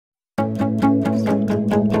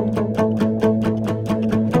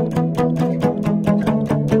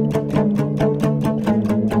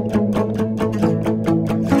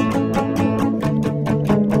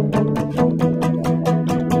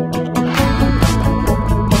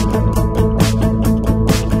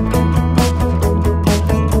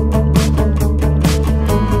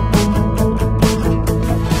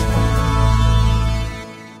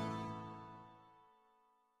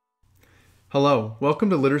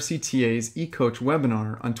welcome to LiteracyTA's eCoach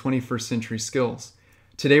webinar on 21st century skills.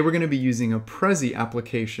 Today we're going to be using a Prezi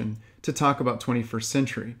application to talk about 21st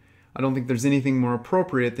century. I don't think there's anything more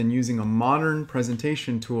appropriate than using a modern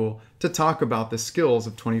presentation tool to talk about the skills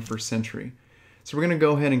of 21st century. So we're going to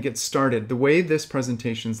go ahead and get started. The way this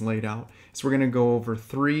presentation is laid out is we're going to go over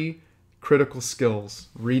 3 critical skills: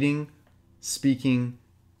 reading, speaking,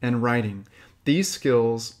 and writing. These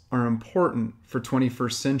skills are important for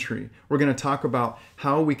 21st century. We're going to talk about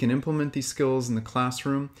how we can implement these skills in the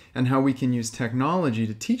classroom and how we can use technology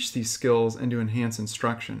to teach these skills and to enhance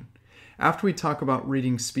instruction. After we talk about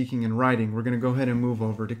reading, speaking, and writing, we're going to go ahead and move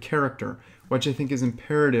over to character, which I think is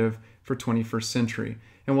imperative for 21st century.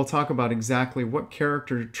 And we'll talk about exactly what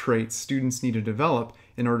character traits students need to develop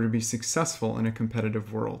in order to be successful in a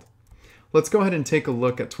competitive world. Let's go ahead and take a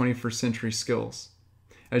look at 21st century skills.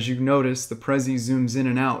 As you notice, the Prezi zooms in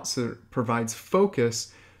and out, so it provides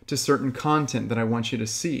focus to certain content that I want you to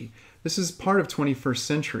see. This is part of 21st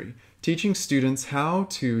century, teaching students how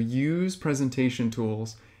to use presentation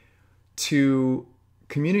tools to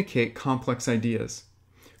communicate complex ideas.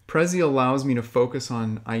 Prezi allows me to focus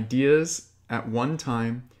on ideas at one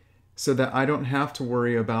time so that I don't have to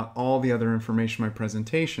worry about all the other information in my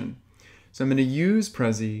presentation. So I'm going to use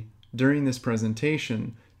Prezi during this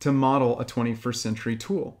presentation to model a 21st century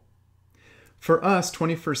tool. For us,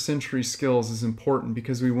 21st century skills is important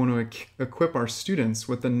because we want to equip our students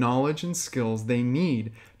with the knowledge and skills they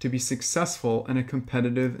need to be successful in a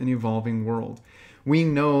competitive and evolving world. We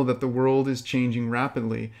know that the world is changing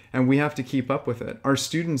rapidly and we have to keep up with it. Our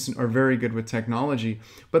students are very good with technology,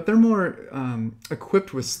 but they're more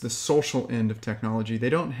equipped with the social end of technology. They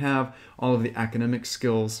don't have all of the academic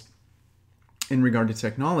skills in regard to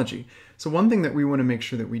technology. So one thing that we want to make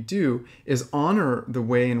sure that we do is honor the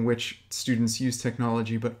way in which students use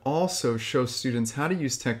technology, but also show students how to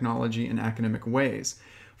use technology in academic ways.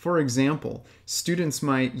 For example, students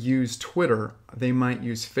might use Twitter, they might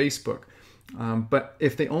use Facebook, but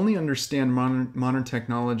if they only understand modern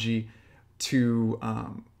technology to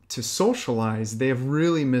socialize, they have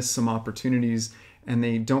really missed some opportunities and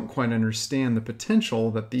they don't quite understand the potential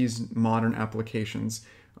that these modern applications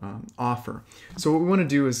offer. So what we want to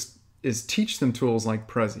do is teach them tools like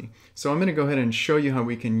Prezi. So I'm going to go ahead and show you how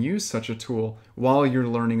we can use such a tool while you're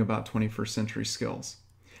learning about 21st century skills.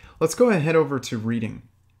 Let's go ahead over to reading.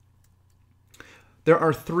 There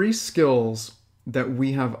are 3 skills that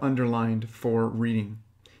we have underlined for reading.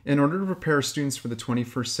 In order to prepare students for the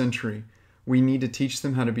 21st century, we need to teach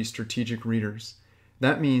them how to be strategic readers.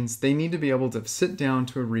 That means they need to be able to sit down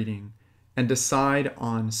to a reading and decide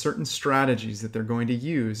on certain strategies that they're going to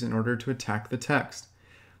use in order to attack the text.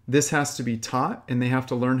 This has to be taught, and they have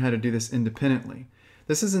to learn how to do this independently.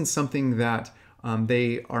 This isn't something that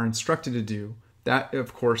they are instructed to do. That,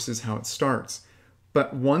 of course, is how it starts.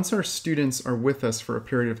 But once our students are with us for a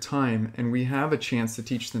period of time and we have a chance to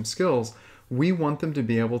teach them skills, we want them to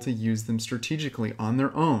be able to use them strategically on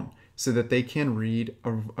their own so that they can read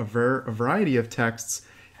a variety of texts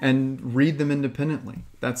and read them independently.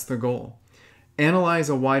 That's the goal. Analyze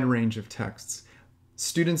a wide range of texts.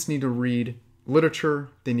 Students need to read literature,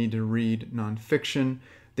 they need to read nonfiction,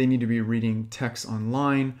 they need to be reading texts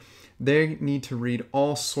online, they need to read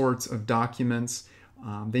all sorts of documents,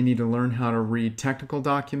 they need to learn how to read technical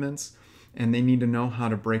documents, and they need to know how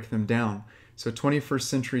to break them down. So 21st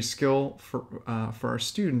century skill for our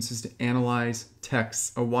students is to analyze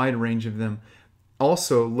texts, a wide range of them.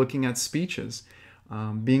 Also looking at speeches,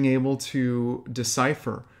 being able to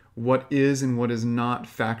decipher what is and what is not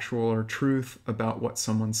factual or truth about what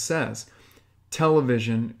someone says.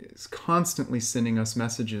 Television is constantly sending us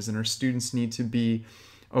messages, and our students need to be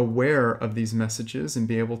aware of these messages and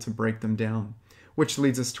be able to break them down. Which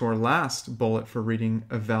leads us to our last bullet for reading: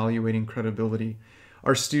 evaluating credibility.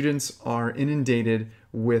 Our students are inundated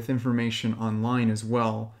with information online as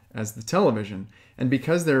well as the television, and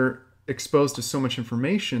because they're exposed to so much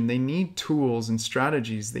information, they need tools and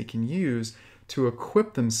strategies they can use to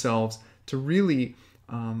equip themselves to really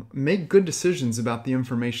make good decisions about the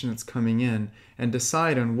information that's coming in and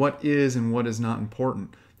decide on what is and what is not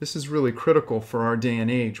important. This is really critical for our day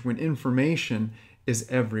and age when information is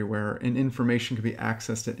everywhere and information can be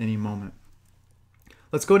accessed at any moment.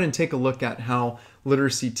 Let's go ahead and take a look at how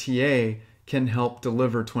LiteracyTA can help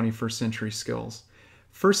deliver 21st century skills.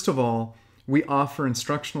 First of all, we offer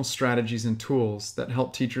instructional strategies and tools that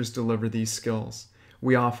help teachers deliver these skills.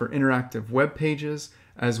 We offer interactive web pages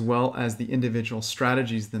as well as the individual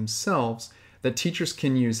strategies themselves that teachers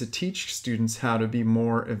can use to teach students how to be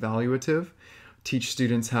more evaluative, teach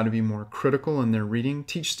students how to be more critical in their reading,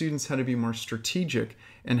 teach students how to be more strategic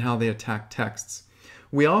in how they attack texts.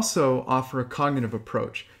 We also offer a cognitive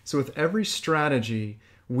approach. So with every strategy,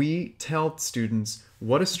 we tell students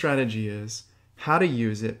what a strategy is, how to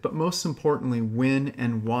use it, but most importantly, when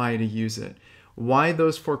and why to use it. Why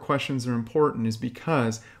those 4 questions are important is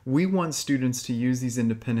because we want students to use these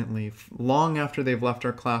independently long after they've left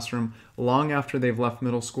our classroom, long after they've left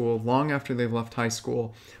middle school, long after they've left high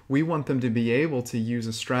school. We want them to be able to use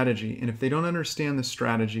a strategy. And if they don't understand the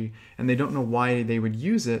strategy and they don't know why they would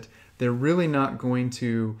use it, they're really not going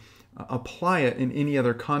to apply it in any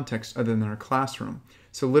other context other than our classroom.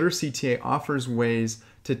 So LiteracyTA offers ways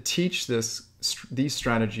to teach these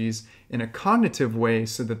strategies in a cognitive way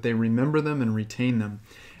so that they remember them and retain them.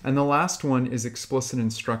 And the last one is explicit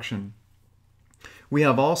instruction. We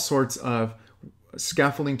have all sorts of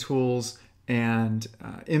scaffolding tools and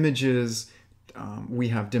images. We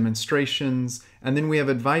have demonstrations, and then we have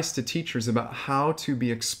advice to teachers about how to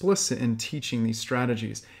be explicit in teaching these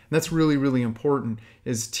strategies. And that's really, really important,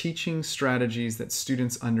 is teaching strategies that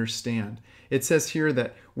students understand. It says here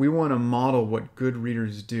that we want to model what good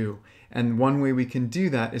readers do. And one way we can do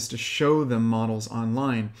that is to show them models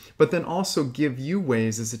online, but then also give you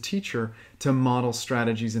ways as a teacher to model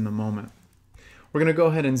strategies in the moment. We're going to go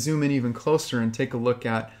ahead and zoom in even closer and take a look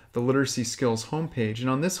at the Literacy Skills homepage. And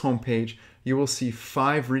on this homepage, you will see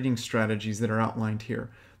 5 reading strategies that are outlined here.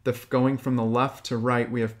 Going from the left to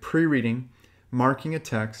right, we have pre-reading, marking a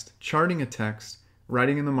text, charting a text,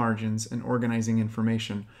 writing in the margins, and organizing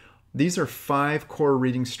information. These are 5 core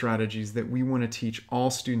reading strategies that we want to teach all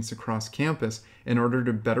students across campus in order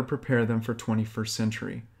to better prepare them for 21st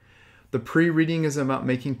century. The pre-reading is about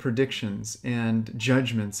making predictions and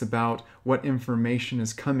judgments about what information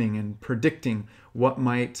is coming and predicting what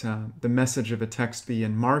might the message of a text be.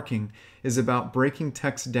 And marking is about breaking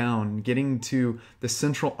text down, getting to the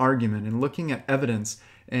central argument and looking at evidence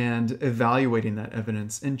and evaluating that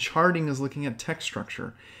evidence. And charting is looking at text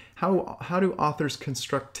structure. How do authors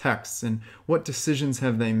construct texts, and what decisions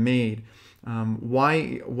have they made?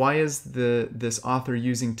 Why is this author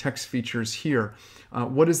using text features here?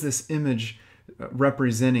 What is this image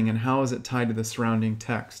representing, and how is it tied to the surrounding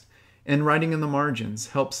text? And writing in the margins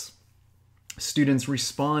helps students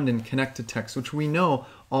respond and connect to text, which we know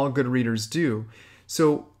all good readers do.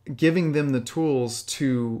 So giving them the tools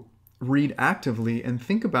to read actively and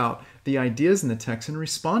think about the ideas in the text and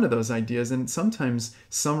respond to those ideas, and sometimes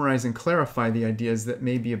summarize and clarify the ideas that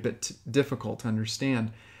may be a bit difficult to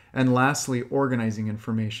understand. And lastly, organizing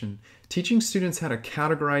information. Teaching students how to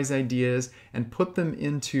categorize ideas and put them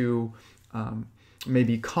into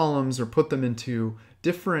maybe columns, or put them into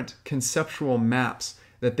different conceptual maps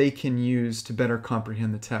that they can use to better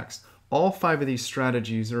comprehend the text. All 5 of these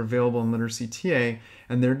strategies are available in LiteracyTA,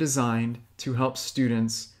 and they're designed to help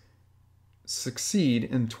students succeed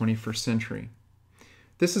in the 21st century.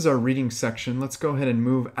 This is our reading section. Let's go ahead and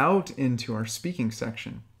move out into our speaking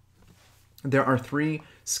section. There are 3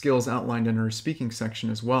 skills outlined in our speaking section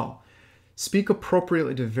as well. Speak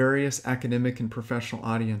appropriately to various academic and professional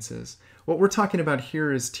audiences. What we're talking about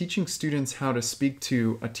here is teaching students how to speak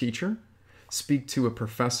to a teacher, speak to a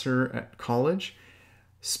professor at college,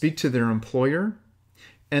 speak to their employer,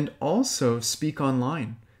 and also speak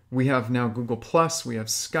online. We have now Google+, we have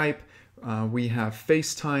Skype, we have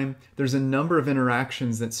FaceTime. There's a number of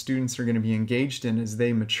interactions that students are going to be engaged in as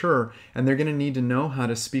they mature, and they're going to need to know how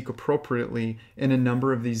to speak appropriately in a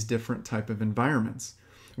number of these different type of environments.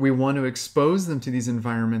 We want to expose them to these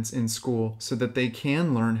environments in school so that they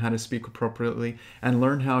can learn how to speak appropriately and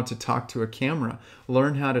learn how to talk to a camera,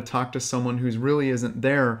 learn how to talk to someone who really isn't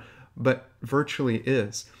there but virtually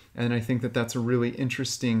is. And I think that that's a really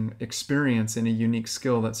interesting experience and a unique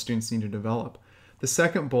skill that students need to develop. The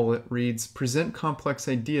second bullet reads, present complex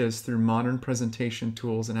ideas through modern presentation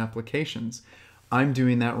tools and applications. I'm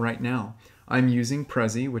doing that right now. I'm using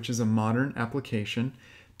Prezi, which is a modern application,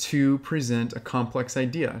 to present a complex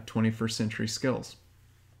idea, 21st century skills.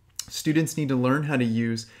 Students need to learn how to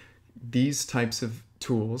use these types of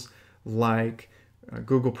tools like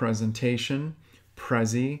Google Presentation,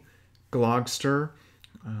 Prezi, Glogster.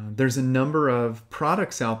 There's a number of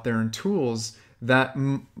products out there and tools that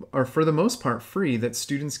are for the most part free that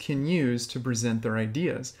students can use to present their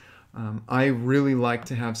ideas. I really like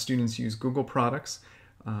to have students use Google products.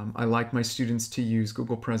 I like my students to use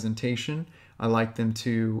Google Presentation. I like them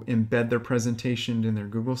to embed their presentation in their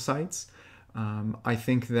Google sites. I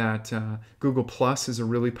think that Google Plus is a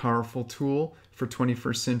really powerful tool for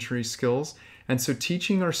 21st century skills. And so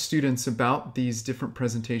teaching our students about these different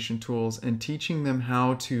presentation tools and teaching them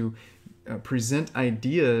how to present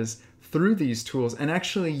ideas through these tools and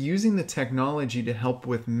actually using the technology to help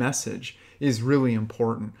with message is really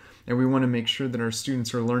important. And we want to make sure that our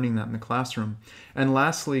students are learning that in the classroom. And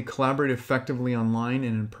lastly, collaborate effectively online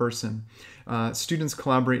and in person. Students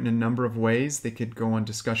collaborate in a number of ways. They could go on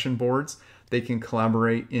discussion boards. They can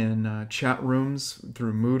collaborate in chat rooms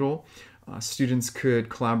through Moodle. Students could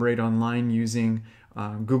collaborate online using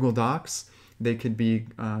Google Docs. They could be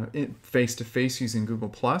face-to-face using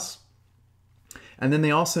Google+. And then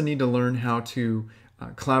they also need to learn how to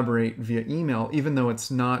collaborate via email, even though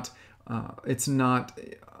it's not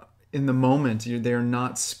in the moment. They're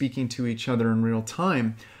not speaking to each other in real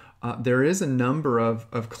time. There is a number of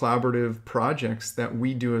collaborative projects that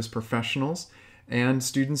we do as professionals and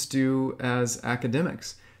students do as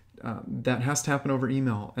academics. That has to happen over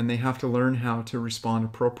email, and they have to learn how to respond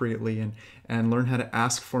appropriately and learn how to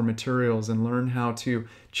ask for materials and learn how to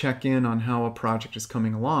check in on how a project is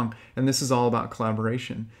coming along. And this is all about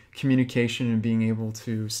collaboration, communication, and being able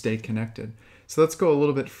to stay connected. So let's go a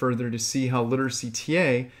little bit further to see how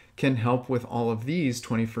LiteracyTA can help with all of these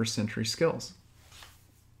 21st century skills.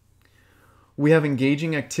 We have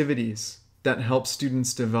engaging activities that help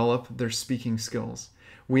students develop their speaking skills.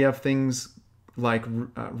 We have things like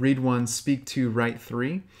Read 1, Speak 2, Write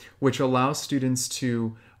 3, which allows students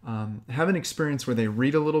to have an experience where they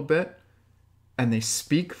read a little bit and they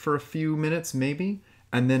speak for a few minutes maybe,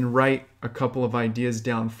 and then write a couple of ideas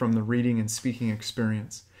down from the reading and speaking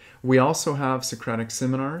experience. We also have Socratic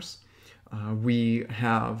seminars. We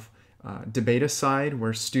have Debate a Side,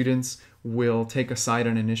 where students will take a side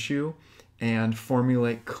on an issue and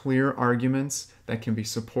formulate clear arguments that can be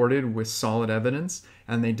supported with solid evidence,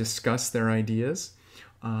 and they discuss their ideas.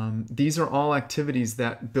 These are all activities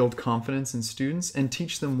that build confidence in students and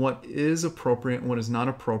teach them what is appropriate and what is not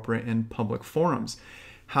appropriate in public forums.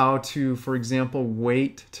 How to, for example,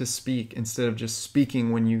 wait to speak instead of just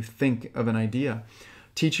speaking when you think of an idea.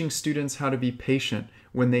 Teaching students how to be patient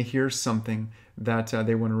when they hear something that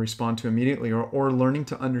they want to respond to immediately, or learning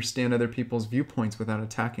to understand other people's viewpoints without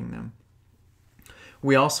attacking them.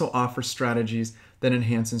 We also offer strategies that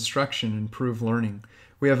enhance instruction and improve learning.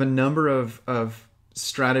 We have a number of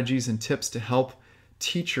strategies and tips to help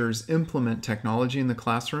teachers implement technology in the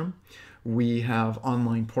classroom. We have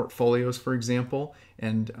online portfolios, for example,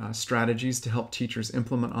 and strategies to help teachers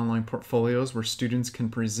implement online portfolios where students can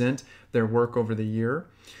present their work over the year.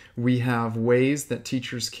 We have ways that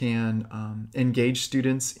teachers can engage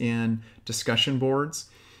students in discussion boards.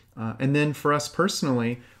 And then for us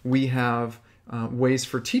personally, we have ways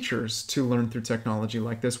for teachers to learn through technology,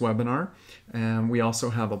 like this webinar. And we also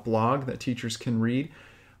have a blog that teachers can read.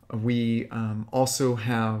 We also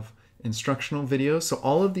have instructional videos. So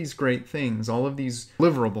all of these great things, all of these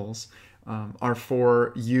deliverables are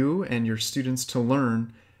for you and your students to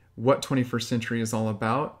learn what 21st century is all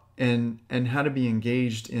about and how to be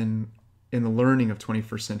engaged in the learning of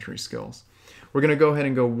 21st century skills. We're going to go ahead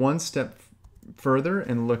and go one step further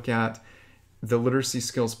and look at the literacy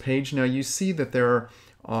skills page. Now you see that there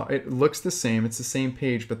are, it looks the same, it's the same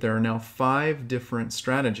page, but there are now 5 different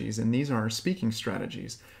strategies, and these are our speaking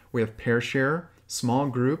strategies. We have pair share, small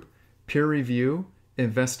group, peer review,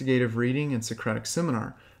 investigative reading, and Socratic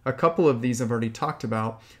seminar. A couple of these I've already talked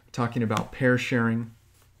about, talking about pair sharing,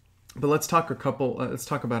 but let's talk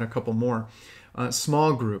about a couple more.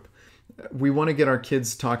 Small group. We want to get our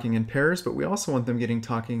kids talking in pairs, but we also want them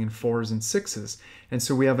talking in 4s and 6s. And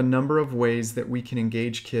so we have a number of ways that we can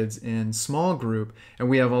engage kids in small group, and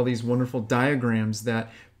we have all these wonderful diagrams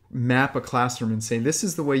that map a classroom and say, this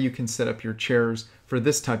is the way you can set up your chairs for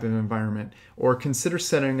this type of environment, or consider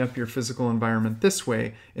setting up your physical environment this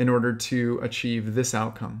way in order to achieve this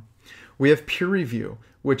outcome. We have peer review,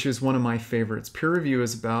 which is one of my favorites. Peer review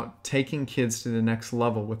is about taking kids to the next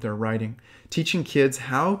level with their writing, teaching kids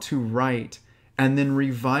how to write and then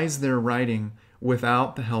revise their writing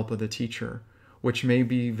without the help of the teacher, which may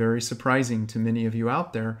be very surprising to many of you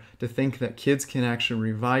out there to think that kids can actually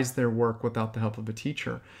revise their work without the help of a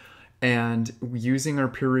teacher. And using our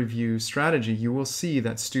peer review strategy, you will see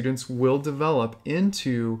that students will develop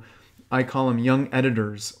into, I call them young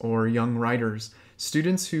editors or young writers,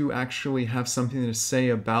 students who actually have something to say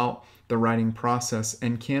about the writing process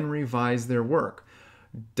and can revise their work.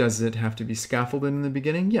 Does it have to be scaffolded in the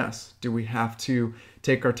beginning? Yes. Do we have to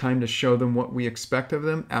take our time to show them what we expect of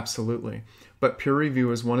them? Absolutely. But peer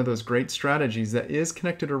review is one of those great strategies that is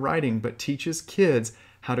connected to writing, but teaches kids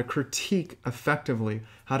how to critique effectively,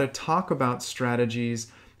 how to talk about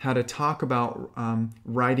strategies, how to talk about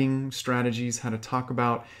writing strategies, how to talk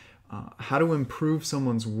about how to improve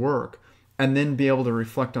someone's work, and then be able to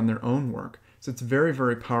reflect on their own work. So it's very,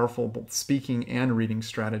 very powerful, both speaking and reading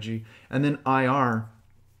strategy. And then IR,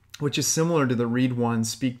 which is similar to the read one,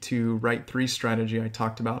 speak two, write three strategy I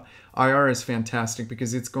talked about. IR is fantastic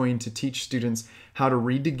because it's going to teach students how to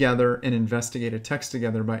read together and investigate a text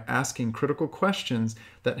together by asking critical questions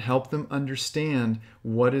that help them understand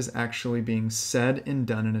what is actually being said and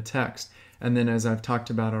done in a text. And then, as I've talked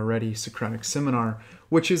about already, Socratic Seminar,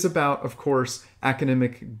 which is about, of course,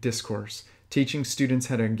 academic discourse, teaching students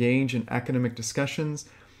how to engage in academic discussions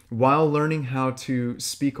while learning how to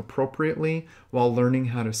speak appropriately, while learning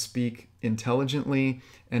how to speak intelligently,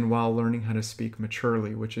 and while learning how to speak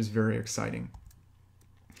maturely, which is very exciting.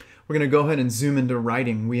 We're going to go ahead and zoom into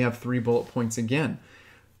writing. We have 3 bullet points again.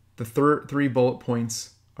 The three bullet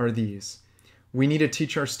points are these. We need to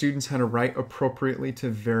teach our students how to write appropriately to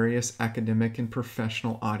various academic and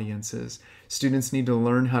professional audiences. Students need to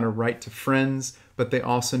learn how to write to friends, but they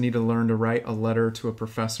also need to learn to write a letter to a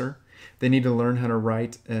professor. They need to learn how to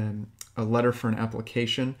write a letter for an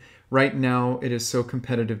application. Right now, it is so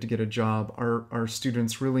competitive to get a job. Our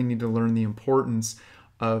students really need to learn the importance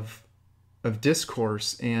of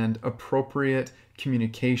discourse and appropriate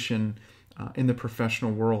communication in the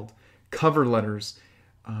professional world. Cover letters,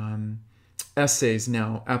 essays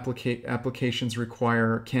now. Applications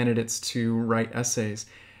require candidates to write essays.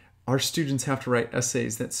 Our students have to write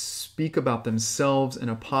essays that speak about themselves in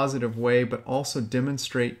a positive way, but also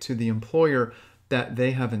demonstrate to the employer that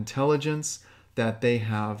they have intelligence, that they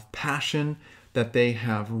have passion, that they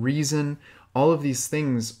have reason. All of these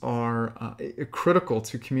things are critical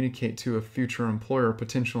to communicate to a future employer, a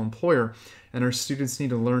potential employer, and our students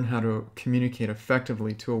need to learn how to communicate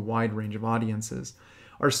effectively to a wide range of audiences.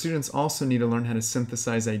 Our students also need to learn how to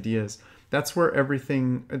synthesize ideas. That's where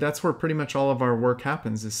pretty much all of our work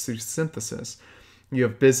happens, is through synthesis. You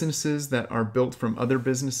have businesses that are built from other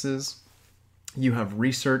businesses. You have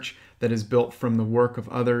research that is built from the work of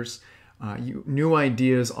others. New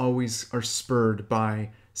ideas always are spurred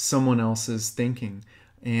by someone else's thinking.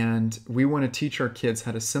 And we want to teach our kids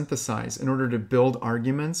how to synthesize in order to build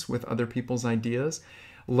arguments with other people's ideas,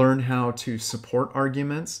 learn how to support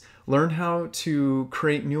arguments, learn how to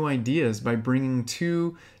create new ideas by bringing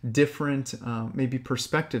two different maybe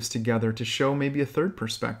perspectives together to show maybe a third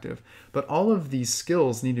perspective. But all of these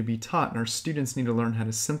skills need to be taught, and our students need to learn how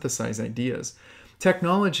to synthesize ideas.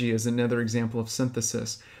 Technology is another example of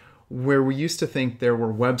synthesis, where we used to think there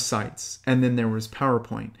were websites and then there was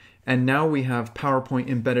PowerPoint. And now we have PowerPoint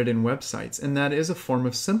embedded in websites. And that is a form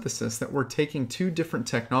of synthesis, that we're taking two different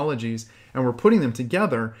technologies and we're putting them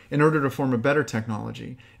together in order to form a better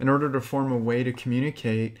technology, in order to form a way to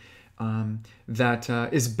communicate that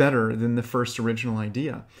is better than the first original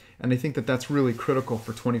idea. And I think that that's really critical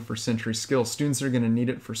for 21st century skills. Students are going to need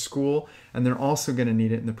it for school, and they're also going to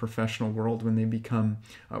need it in the professional world when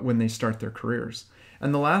they start their careers.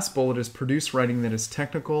 And the last bullet is produce writing that is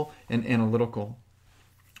technical and analytical.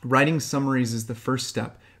 Writing summaries is the first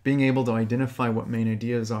step. Being able to identify what main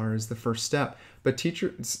ideas are is the first step. But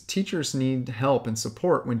teachers need help and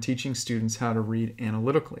support when teaching students how to read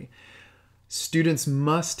analytically. Students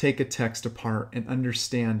must take a text apart and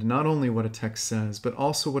understand not only what a text says, but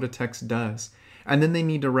also what a text does. And then they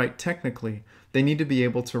need to write technically. They need to be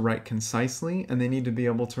able to write concisely, and they need to be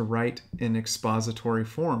able to write in expository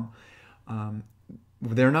form.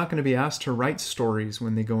 They're not going to be asked to write stories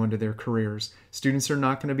when they go into their careers. Students are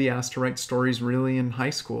not going to be asked to write stories really in high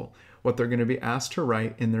school. What they're going to be asked to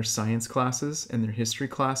write in their science classes, in their history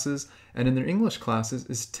classes, and in their English classes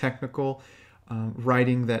is technical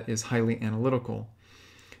writing that is highly analytical.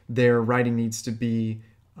 Their writing needs to be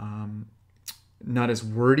not as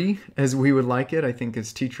wordy as we would like it. I think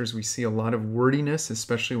as teachers we see a lot of wordiness,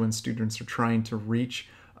 especially when students are trying to reach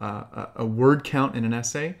a word count in an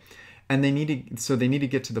essay. And they need to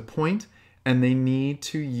get to the point, and they need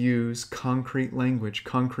to use concrete language,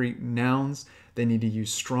 concrete nouns. They need to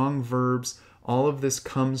use strong verbs. All of this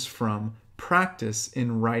comes from practice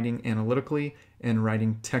in writing analytically and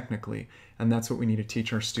writing technically. And that's what we need to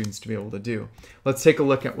teach our students to be able to do. Let's take a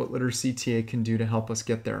look at what LiteracyTA can do to help us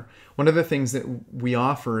get there. One of the things that we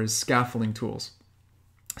offer is scaffolding tools.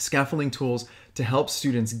 Scaffolding tools to help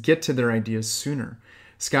students get to their ideas sooner.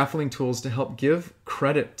 Scaffolding tools to help give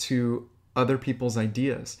credit to other people's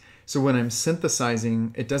ideas. So when I'm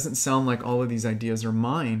synthesizing, it doesn't sound like all of these ideas are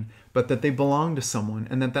mine, but that they belong to someone,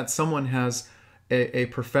 and that someone has a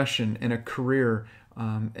profession and a career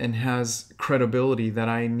and has credibility that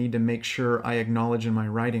I need to make sure I acknowledge in my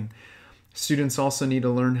writing. Students also need to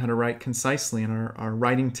learn how to write concisely, and our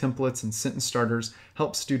writing templates and sentence starters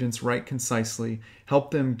help students write concisely,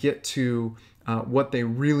 help them get to what they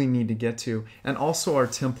really need to get to. And also our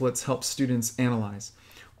templates help students analyze.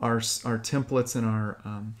 our templates and our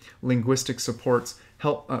linguistic supports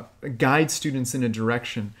help guide students in a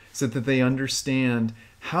direction so that they understand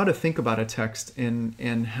how to think about a text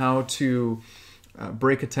and how to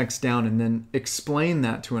break a text down and then explain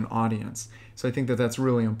that to an audience. So I think that that's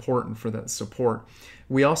really important for that support.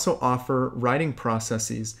 We also offer writing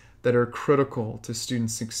processes that are critical to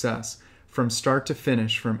student success. From start to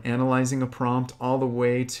finish, from analyzing a prompt all the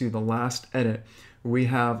way to the last edit, we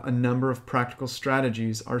have a number of practical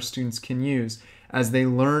strategies our students can use as they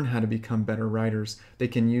learn how to become better writers. They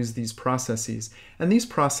can use these processes. And these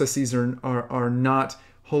processes are not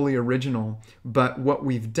wholly original, but what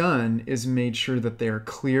we've done is made sure that they are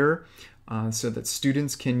clear so that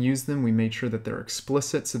students can use them. We made sure that they're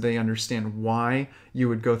explicit so they understand why you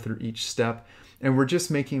would go through each step. And we're just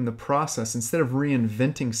making the process, instead of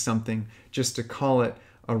reinventing something just to call it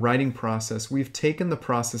a writing process, we've taken the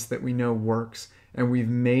process that we know works and we've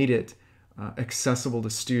made it accessible to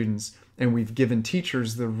students, and we've given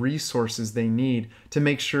teachers the resources they need to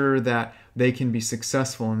make sure that they can be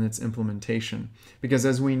successful in its implementation. Because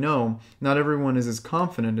as we know, not everyone is as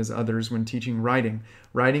confident as others when teaching writing.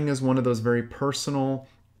 Writing is one of those very personal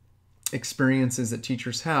experiences that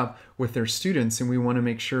teachers have with their students, and we want to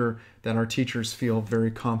make sure that our teachers feel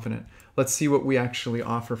very confident. Let's see what we actually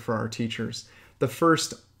offer for our teachers. The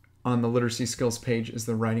first on the literacy skills page is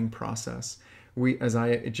the writing process. As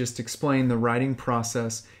I just explained, the writing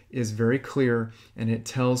process is very clear, and it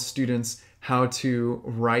tells students how to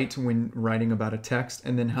write when writing about a text,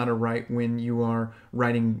 and then how to write when you are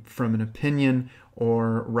writing from an opinion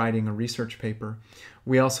or writing a research paper.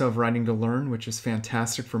 We also have Writing to Learn, which is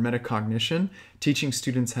fantastic for metacognition, teaching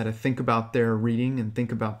students how to think about their reading and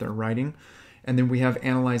think about their writing. And then we have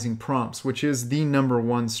Analyzing Prompts, which is the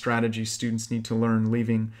 #1 strategy students need to learn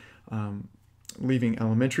leaving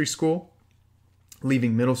elementary school,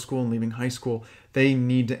 leaving middle school, and leaving high school. They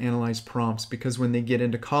need to analyze prompts, because when they get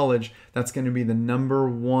into college, that's going to be the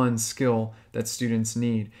 #1 skill that students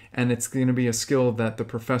need. And it's going to be a skill that the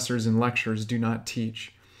professors and lecturers do not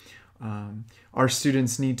teach. Our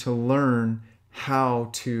students need to learn how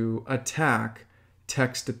to attack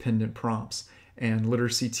text-dependent prompts, and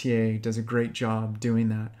LiteracyTA does a great job doing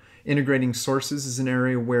that. Integrating sources is an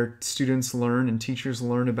area where students learn and teachers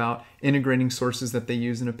learn about integrating sources that they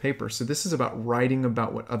use in a paper. So this is about writing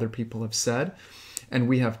about what other people have said. And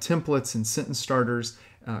we have templates and sentence starters,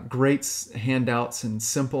 great handouts and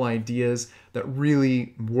simple ideas that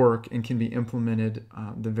really work and can be implemented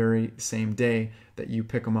the very same day that you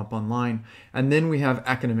pick them up online. And then we have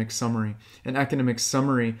Academic Summary. An Academic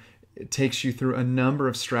Summary takes you through a number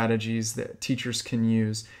of strategies that teachers can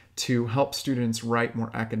use to help students write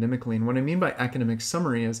more academically. And what I mean by academic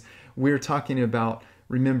summary is we're talking about,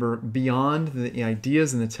 remember, beyond the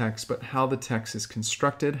ideas in the text, but how the text is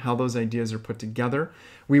constructed, how those ideas are put together.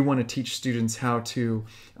 We want to teach students how to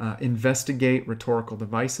investigate rhetorical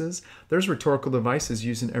devices. There's rhetorical devices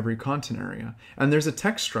used in every content area, and there's a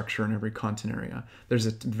text structure in every content area. There's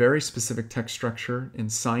a very specific text structure in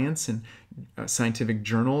science and scientific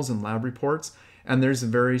journals and lab reports, and there's a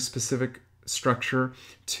very specific structure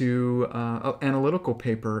to analytical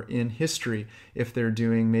paper in history if they're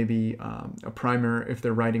doing maybe if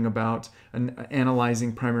they're writing about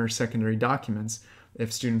analyzing primary secondary documents.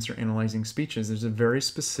 If students are analyzing speeches, there's a very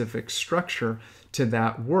specific structure to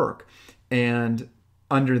that work. And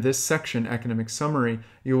under this section, Academic Summary,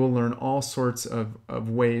 you will learn all sorts of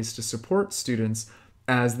ways to support students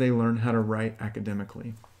as they learn how to write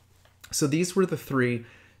academically. So these were the 3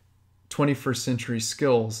 21st century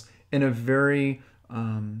skills in a very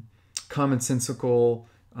commonsensical,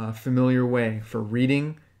 familiar way for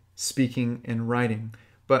reading, speaking, and writing.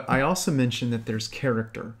 But I also mentioned that there's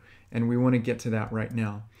character, and we want to get to that right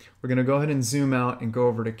now. We're going to go ahead and zoom out and go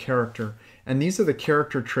over to character. And these are the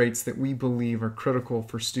character traits that we believe are critical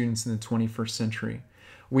for students in the 21st century.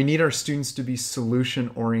 We need our students to be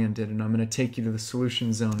solution-oriented, and I'm going to take you to the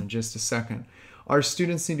solution zone in just a second. Our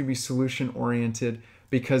students need to be solution-oriented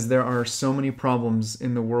because there are so many problems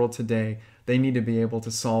in the world today. They need to be able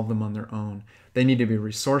to solve them on their own. They need to be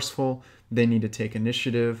resourceful, they need to take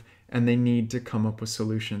initiative, and they need to come up with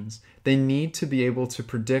solutions. They need to be able to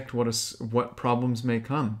predict what problems may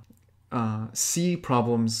come, see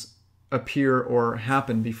problems appear or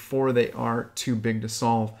happen before they are too big to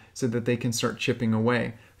solve so that they can start chipping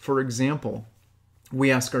away. For example,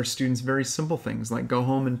 we ask our students very simple things like go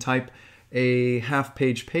home and type a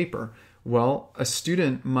half-page paper. Well,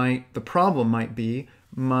 the problem might be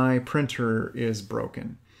my printer is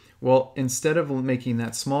broken. Well, instead of making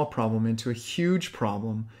that small problem into a huge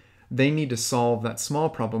problem, they need to solve that small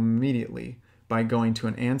problem immediately by going to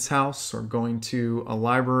an aunt's house or going to a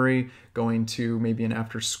library, going to maybe an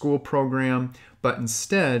after-school program, but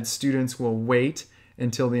instead students will wait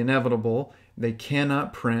until the inevitable. They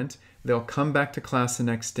cannot print. They'll come back to class the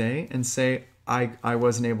next day and say, I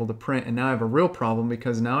wasn't able to print, and now I have a real problem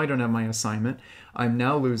because now I don't have my assignment. I'm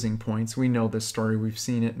now losing points. We know this story. We've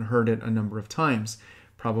seen it and heard it a number of times,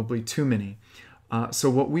 probably too many. So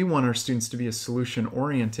what we want our students to be is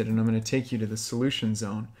solution-oriented, and I'm going to take you to the solution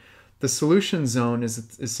zone. The solution zone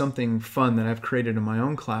is something fun that I've created in my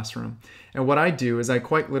own classroom. And what I do is I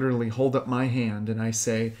quite literally hold up my hand and I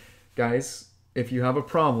say, guys, if you have a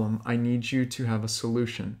problem, I need you to have a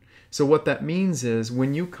solution. So what that means is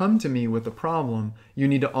when you come to me with a problem, you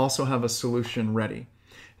need to also have a solution ready.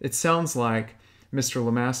 It sounds like, Mr.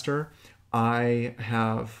 Lemaster, I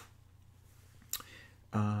have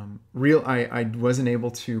I wasn't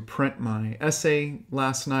able to print my essay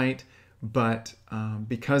last night, but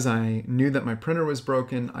because I knew that my printer was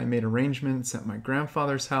broken, I made arrangements at my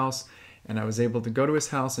grandfather's house, and I was able to go to his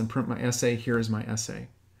house and print my essay. Here is my essay.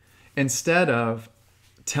 Instead of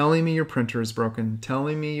telling me your printer is broken,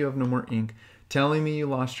 telling me you have no more ink, telling me you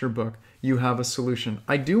lost your book, you have a solution.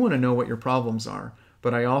 I do want to know what your problems are,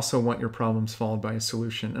 but I also want your problems followed by a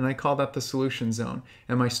solution. And I call that the solution zone.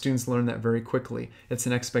 And my students learn that very quickly. It's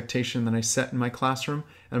an expectation that I set in my classroom,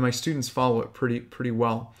 and my students follow it pretty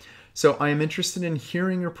well. So I am interested in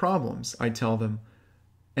hearing your problems, I tell them,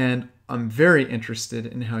 and I'm very interested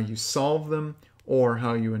in how you solve them or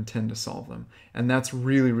how you intend to solve them. And that's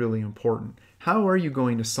really, really important. How are you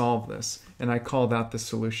going to solve this? And I call that the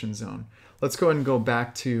solution zone. Let's go ahead and go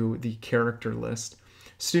back to the character list.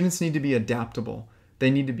 Students need to be adaptable. They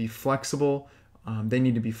need to be flexible. They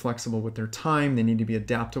need to be flexible with their time. They need to be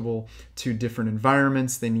adaptable to different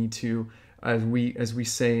environments. They need to, as we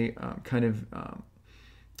say,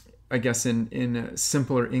 I guess in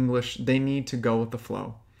simpler English, they need to go with the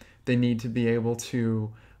flow. They need to be able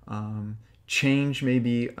to change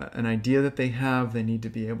maybe an idea that they have. They need to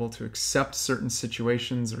be able to accept certain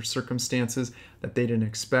situations or circumstances that they didn't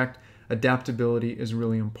expect. Adaptability is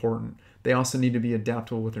really important. They also need to be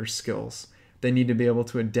adaptable with their skills. They need to be able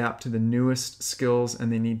to adapt to the newest skills,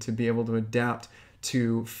 and they need to be able to adapt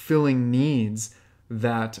to filling needs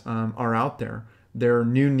that are out there. There are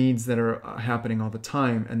new needs that are happening all the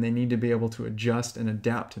time, and they need to be able to adjust and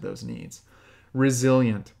adapt to those needs.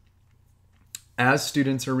 Resilient. As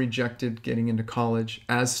students are rejected getting into college,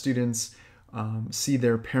 as students see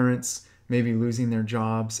their parents maybe losing their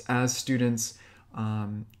jobs, as students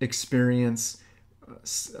experience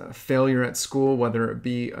failure at school, whether it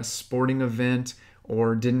be a sporting event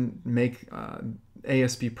or didn't make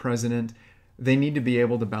ASB president, they need to be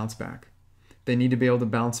able to bounce back. They need to be able to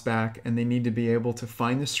bounce back, and they need to be able to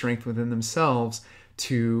find the strength within themselves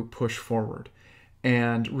to push forward.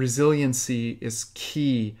 And resiliency is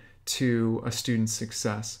key to a student's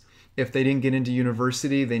success. If they didn't get into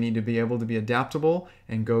university, they need to be able to be adaptable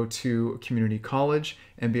and go to a community college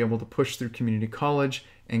and be able to push through community college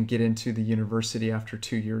and get into the university after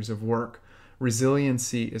 2 years of work.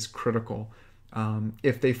 Resiliency is critical.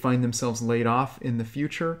 If they find themselves laid off in the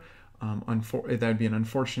future, that would be an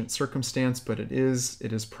unfortunate circumstance, but it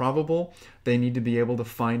is probable. They need to be able to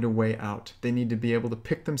find a way out. They need to be able to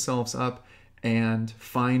pick themselves up and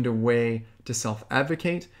find a way to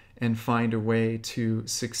self-advocate and find a way to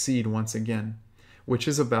succeed once again, which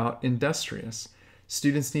is about industrious.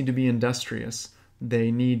 Students need to be industrious.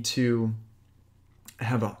 They need to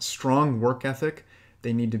have a strong work ethic.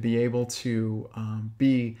 They need to be able to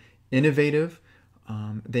be innovative.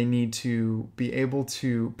 They need to be able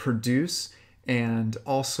to produce and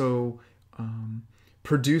also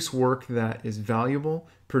produce work that is valuable,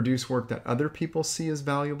 produce work that other people see as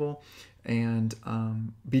valuable, and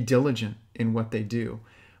be diligent in what they do.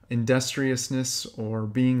 Industriousness or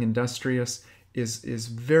being industrious is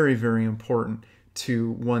very, very important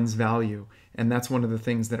to one's value. And that's one of the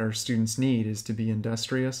things that our students need, is to be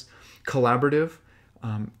industrious. Collaborative.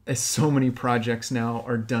 As so many projects now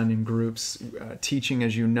are done in groups. Teaching,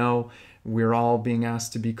 as you know, we're all being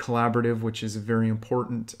asked to be collaborative, which is a very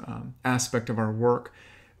important aspect of our work.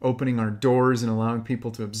 Opening our doors and allowing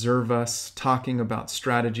people to observe us, talking about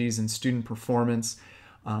strategies and student performance.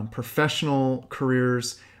 Professional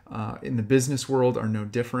careers in the business world are no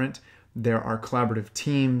different. There are collaborative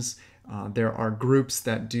teams. There are groups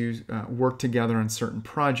that do work together on certain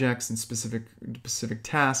projects and specific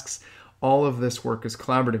tasks. All of this work is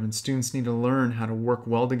collaborative, and students need to learn how to work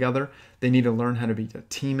well together. They need to learn how to be a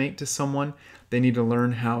teammate to someone. They need to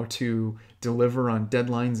learn how to deliver on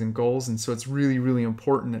deadlines and goals. And so it's really, really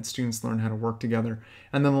important that students learn how to work together.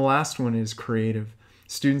 And then the last one is creative.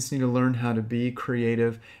 Students need to learn how to be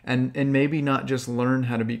creative, and maybe not just learn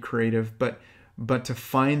how to be creative, but to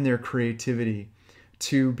find their creativity,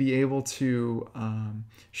 to be able to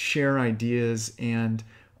share ideas and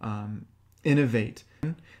innovate.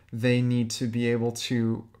 They need to be able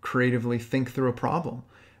to creatively think through a problem.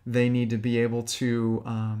 They need to be able to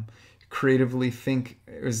creatively think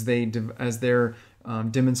as they're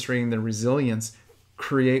demonstrating their resilience,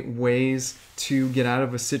 create ways to get out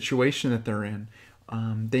of a situation that they're in.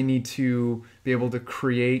 They need to be able to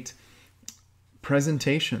create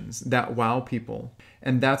presentations that wow people.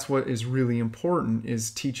 And that's what is really important, is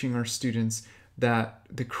teaching our students that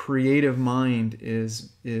the creative mind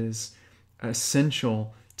is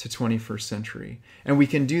essential to 21st century. And we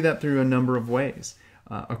can do that through a number of ways.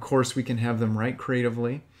 Of course, we can have them write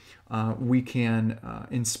creatively. We can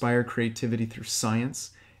inspire creativity through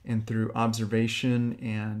science and through observation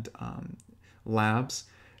and labs,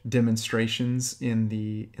 demonstrations in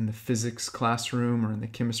the physics classroom or in the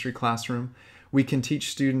chemistry classroom. We can teach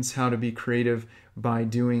students how to be creative by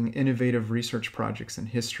doing innovative research projects in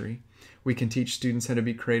history. We can teach students how to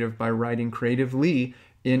be creative by writing creatively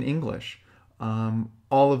in English.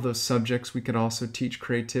 All of those subjects. We could also teach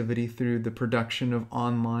creativity through the production of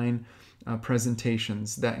online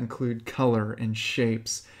presentations that include color and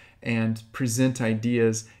shapes and present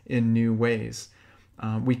ideas in new ways.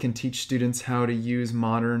 We can teach students how to use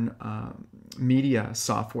modern media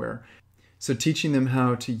software. So teaching them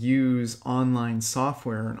how to use online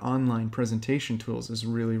software and online presentation tools is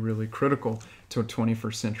really, really critical to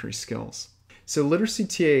 21st century skills. So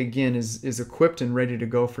LiteracyTA, again, is equipped and ready to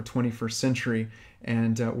go for 21st century,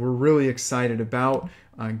 and we're really excited about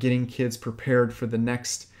getting kids prepared for the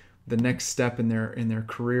next step in their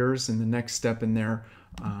careers and the next step in their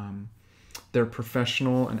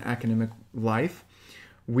professional and academic life.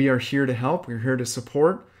 We are here to help. We're here to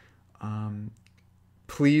support.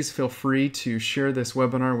 Please feel free to share this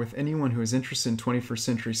webinar with anyone who is interested in 21st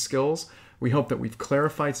century skills. We hope that we've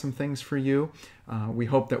clarified some things for you. We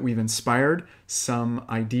hope that we've inspired some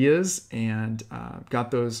ideas and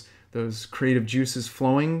got those creative juices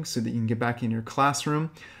flowing so that you can get back in your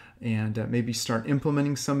classroom and maybe start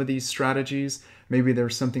implementing some of these strategies. Maybe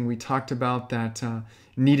there's something we talked about that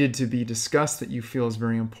needed to be discussed that you feel is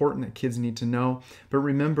very important, that kids need to know. But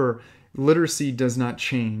remember, literacy does not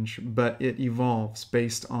change, but it evolves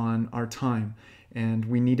based on our time. And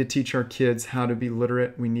we need to teach our kids how to be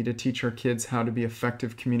literate. We need to teach our kids how to be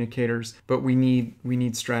effective communicators, but we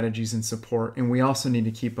need strategies and support. And we also need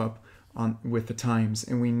to keep up with the times,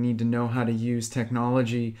 and we need to know how to use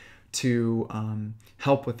technology to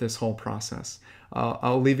help with this whole process.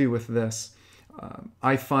 I'll leave you with this.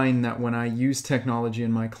 I find that when I use technology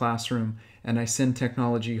in my classroom and I send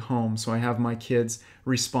technology home, so I have my kids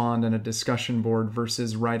respond on a discussion board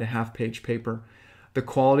versus write a half-page paper, the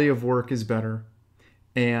quality of work is better,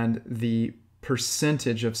 and the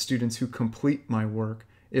percentage of students who complete my work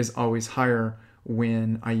is always higher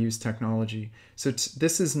when I use technology. So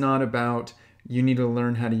this is not about you need to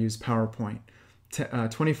learn how to use PowerPoint.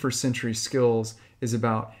 21st century skills is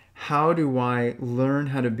about how do I learn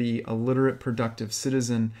how to be a literate, productive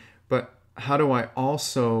citizen, but how do I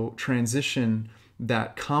also transition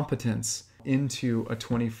that competence into a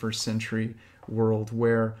 21st century world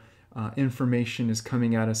where information is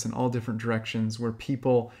coming at us in all different directions, where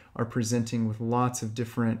people are presenting with lots of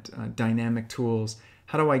different dynamic tools.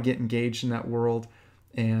 How do I get engaged in that world?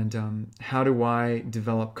 And how do I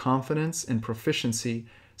develop confidence and proficiency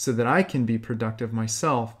so that I can be productive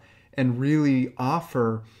myself and really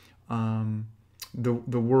offer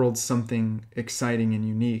the world something exciting and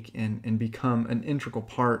unique and become an integral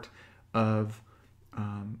part of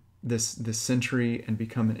this century and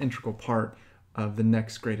become an integral part of the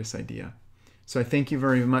next greatest idea. So I thank you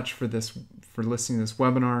very much for listening to this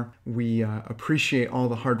webinar. We appreciate all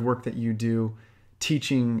the hard work that you do.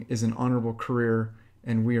 Teaching is an honorable career,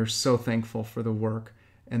 and we are so thankful for the work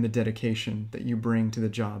and the dedication that you bring to the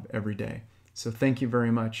job every day. So thank you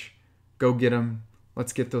very much. Go get them.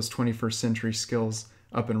 Let's get those 21st century skills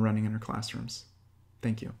up and running in our classrooms.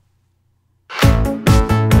 Thank you.